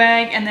original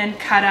bag, and then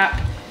cut up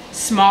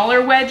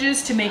smaller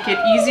wedges to make it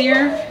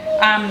easier.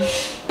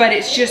 But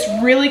it's just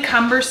really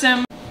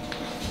cumbersome.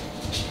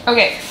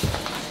 Okay,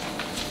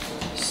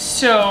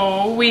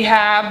 so we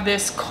have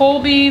this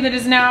Colby that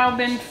has now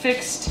been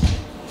fixed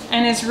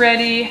and is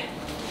ready.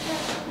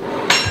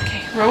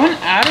 Okay, Rowan,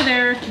 out of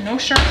there. No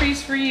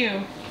Sharpies for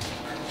you.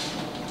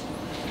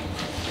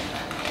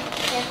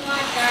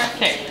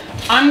 Okay,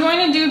 I'm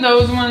going to do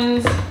those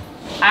ones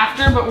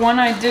after, but one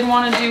I did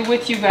want to do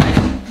with you guys.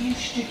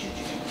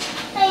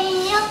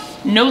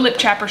 No lip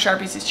chapper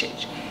Sharpies has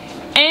changed.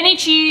 Any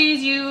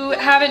cheese you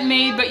haven't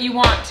made but you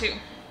want to.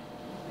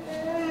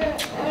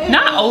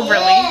 Not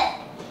overly.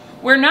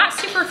 We're not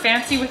super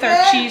fancy with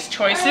our cheese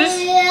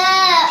choices.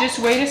 Just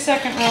wait a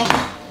second, Ro.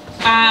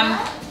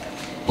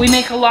 We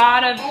make a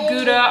lot of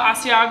Gouda,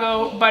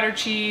 Asiago, butter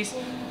cheese,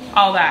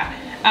 all that.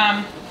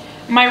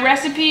 My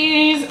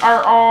recipes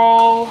are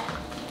all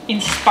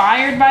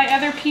inspired by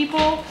other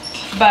people,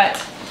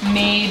 but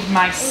made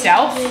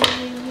myself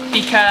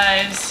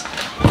because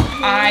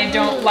I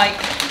don't like,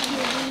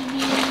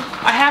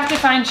 I have to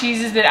find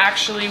cheeses that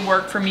actually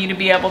work for me to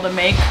be able to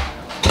make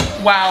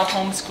while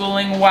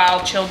homeschooling,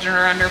 while children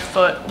are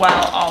underfoot,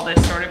 while all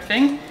this sort of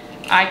thing.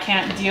 I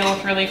can't deal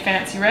with really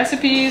fancy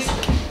recipes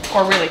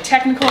or really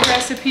technical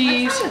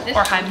recipes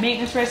or high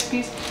maintenance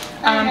recipes.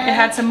 It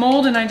had some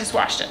mold and I just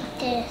washed it.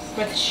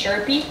 With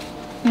Sharpie?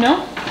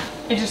 No,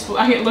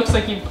 it looks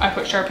like I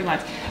put Sharpie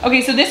lines.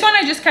 Okay, so this one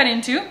I just cut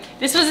into.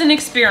 This was an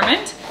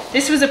experiment.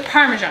 This was a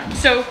Parmesan.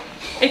 So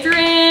if you're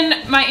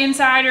in my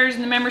insiders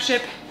and the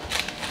membership,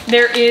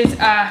 there is,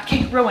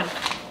 okay, Rowan,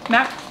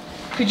 Matt,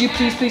 could you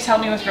please help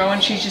me with Rowan?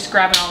 She's just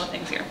grabbing all the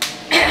things here.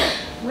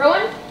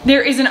 Rowan?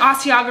 There is an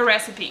Asiago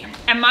recipe,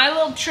 and my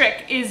little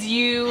trick is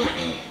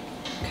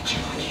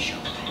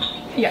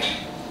yeah.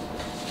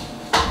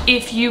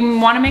 If you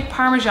want to make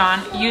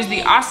Parmesan, use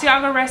the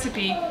Asiago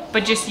recipe,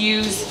 but just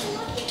use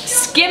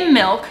skim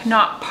milk,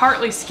 not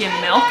partly skim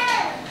milk.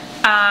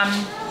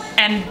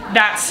 And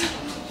that's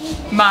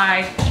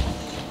my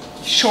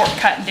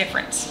shortcut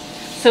difference.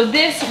 So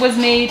this was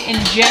made in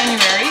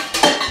January,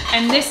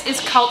 and this is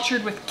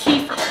cultured with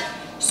kefir.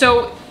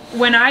 So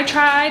when I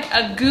tried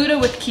a Gouda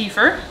with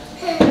kefir,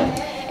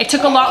 it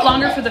took a lot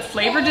longer for the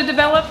flavor to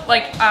develop.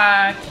 Like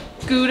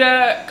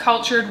Gouda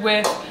cultured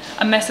with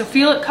a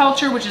mesophilic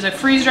culture, which is a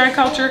freeze-dry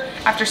culture.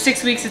 After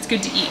 6 weeks, it's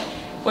good to eat.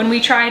 When we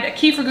tried a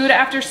kefir Gouda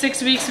after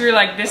 6 weeks, we were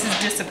like, this is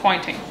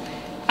disappointing.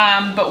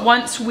 But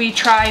once we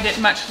tried it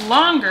much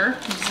longer,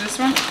 is this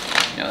one?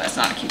 No, that's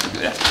not a kefir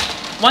Gouda.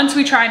 Once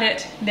we tried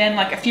it, then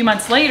like a few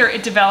months later,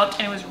 it developed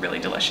and it was really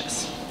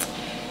delicious.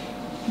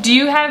 Do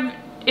you have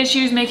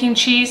issues making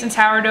cheese and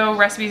sourdough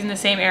recipes in the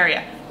same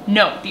area?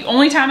 No, the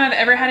only time I've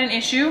ever had an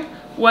issue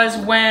was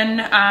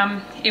when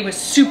it was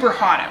super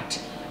hot out.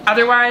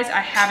 Otherwise, I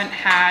haven't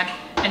had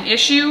an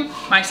issue.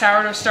 My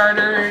sourdough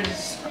starter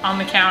is on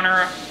the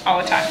counter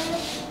all the time.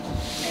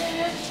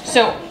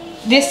 So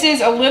This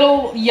is a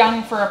little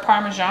young for a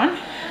Parmesan,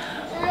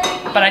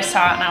 but I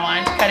saw it and I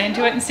wanted to cut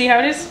into it and see how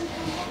it is.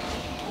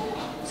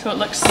 So it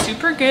looks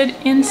super good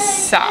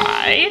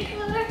inside.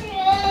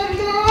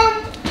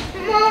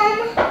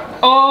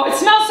 Oh, it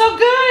smells so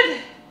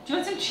good. Do you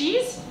want some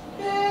cheese?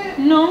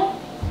 No.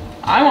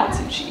 I want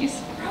some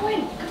cheese.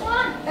 Rowan, come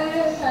on.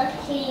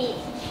 cheese.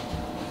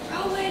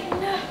 Rowan.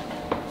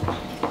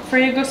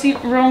 Freya,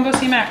 Rowan, go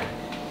see Mac.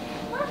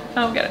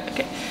 Oh, get it,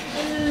 okay.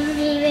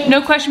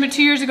 No question, but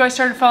 2 years ago I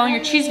started following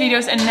your cheese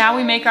videos and now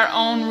we make our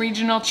own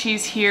regional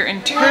cheese here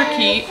in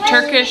Turkey.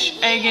 Turkish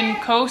Aegean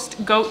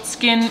coast, goat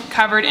skin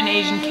covered in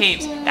Asian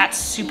caves. That's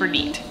super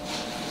neat.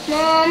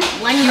 Mom,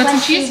 one You want some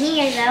question cheese?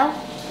 here though.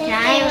 Can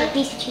I have a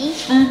piece of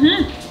cheese?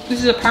 Mm-hmm. This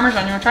is a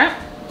Parmesan, you wanna try it?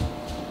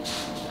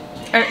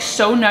 And it's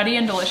so nutty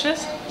and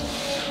delicious.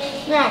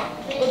 No.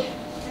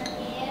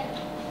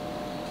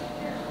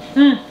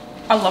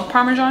 I love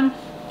Parmesan.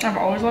 I've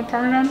always loved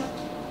Parmesan.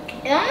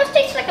 It almost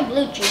tastes like a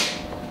blue cheese.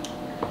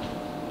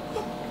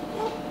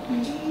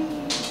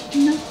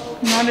 No,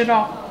 not at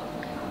all.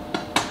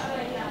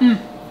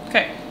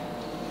 Okay.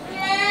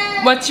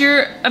 What's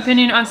your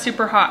opinion on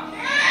super hot?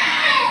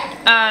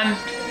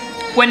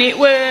 When it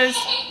was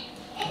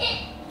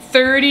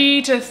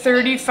 30 to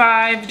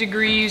 35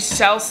 degrees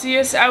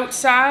Celsius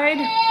outside,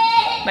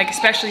 like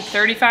especially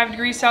 35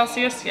 degrees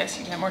Celsius, yes,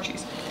 you can have more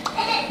cheese,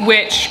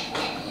 which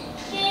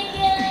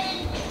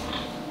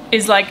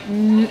is like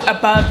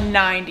above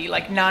 90,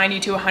 like 90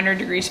 to 100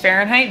 degrees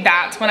Fahrenheit,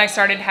 that's when I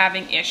started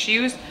having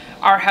issues.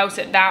 Our house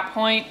at that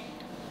point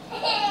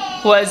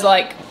was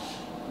like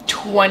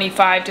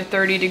 25 to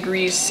 30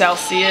 degrees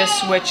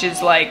Celsius, which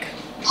is like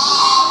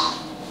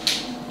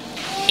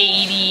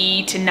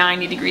 80 to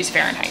 90 degrees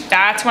Fahrenheit.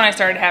 That's when I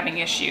started having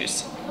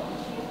issues.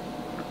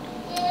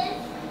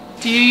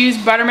 Do you use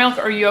buttermilk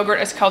or yogurt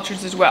as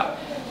cultures as well?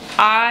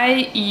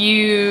 I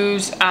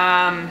use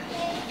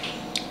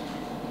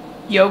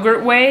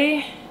yogurt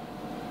whey,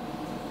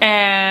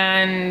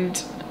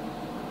 and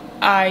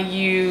I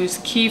use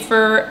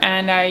kefir,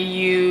 and I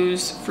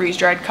use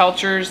freeze-dried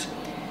cultures.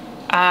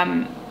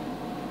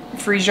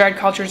 Freeze-dried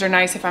cultures are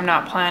nice if I'm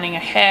not planning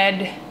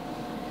ahead.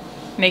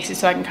 Makes it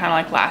so I can kind of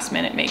like last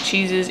minute make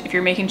cheeses. If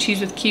you're making cheese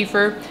with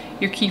kefir,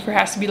 your kefir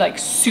has to be like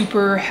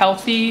super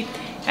healthy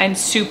and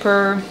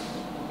super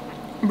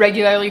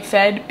regularly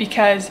fed,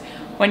 because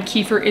when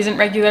kefir isn't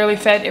regularly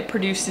fed, it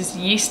produces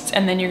yeasts,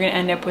 and then you're gonna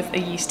end up with a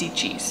yeasty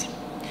cheese.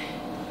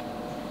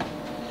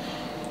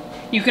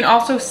 You can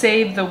also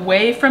save the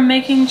whey from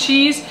making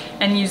cheese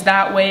and use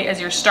that whey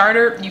as your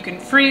starter. You can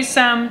freeze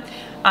some.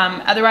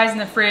 Otherwise in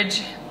the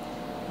fridge,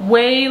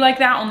 whey like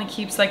that only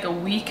keeps like a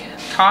week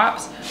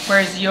tops,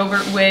 whereas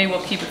yogurt whey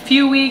will keep a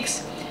few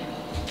weeks.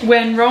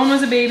 When Rowan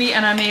was a baby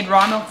and I made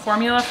raw milk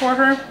formula for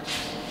her,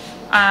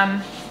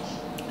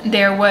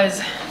 there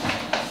was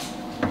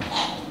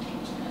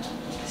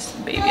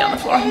baby on the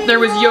floor. There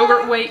was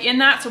yogurt whey in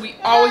that, so we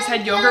always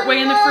had yogurt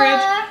whey in the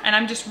fridge, and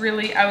I'm just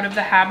really out of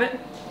the habit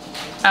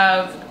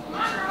of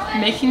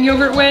making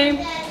yogurt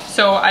whey,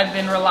 so I've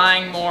been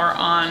relying more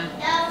on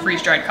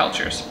freeze-dried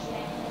cultures.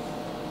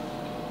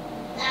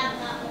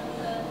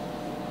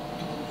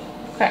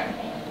 Okay,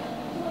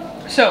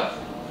 so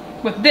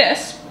with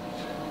this,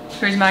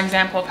 here's my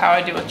example of how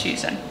I deal with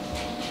cheese then.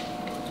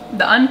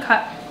 The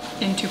uncut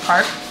into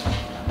part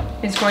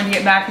is going to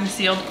get vacuum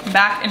sealed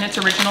back in its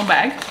original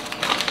bag.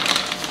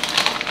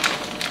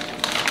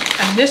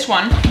 And this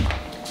one,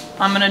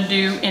 I'm gonna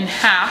do in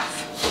half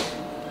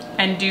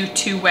and do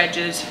 2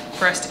 wedges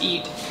for us to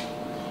eat.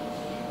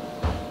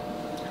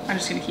 I'm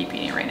just gonna keep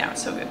eating it right now,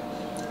 it's so good.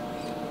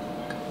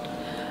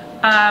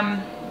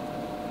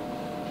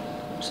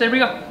 So there we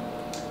go.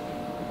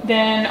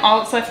 Then all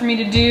that's left for me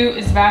to do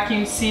is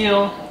vacuum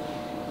seal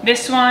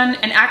this one.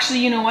 And actually,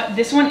 you know what?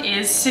 This one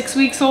is 6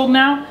 weeks old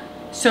now.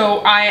 So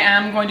I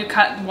am going to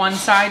cut one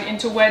side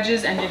into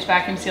wedges and just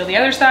vacuum seal the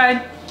other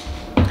side.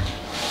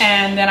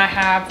 And then I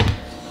have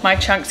my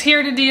chunks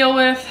here to deal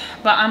with,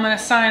 but I'm gonna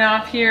sign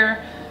off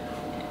here,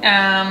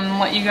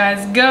 let you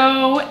guys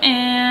go,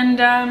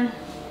 and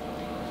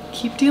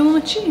keep dealing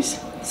with cheese.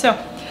 So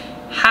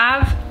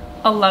have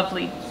a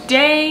lovely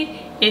day.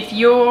 If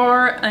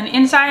you're an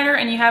insider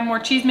and you have more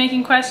cheese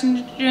making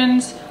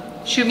questions,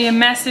 shoot me a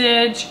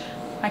message.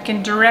 I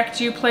can direct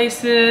you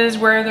places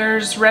where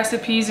there's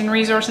recipes and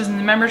resources in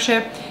the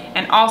membership.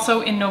 And also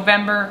in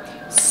November,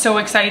 so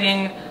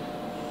exciting,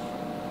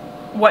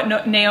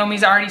 what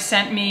Naomi's already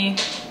sent me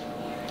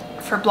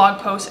for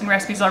blog posts and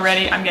recipes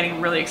already, I'm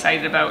getting really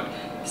excited about.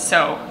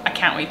 So I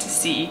can't wait to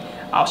see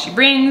all she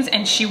brings,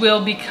 and she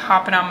will be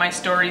hopping on my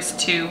stories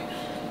too,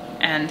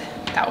 and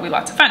that will be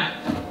lots of fun.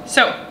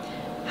 So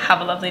have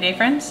a lovely day,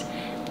 friends,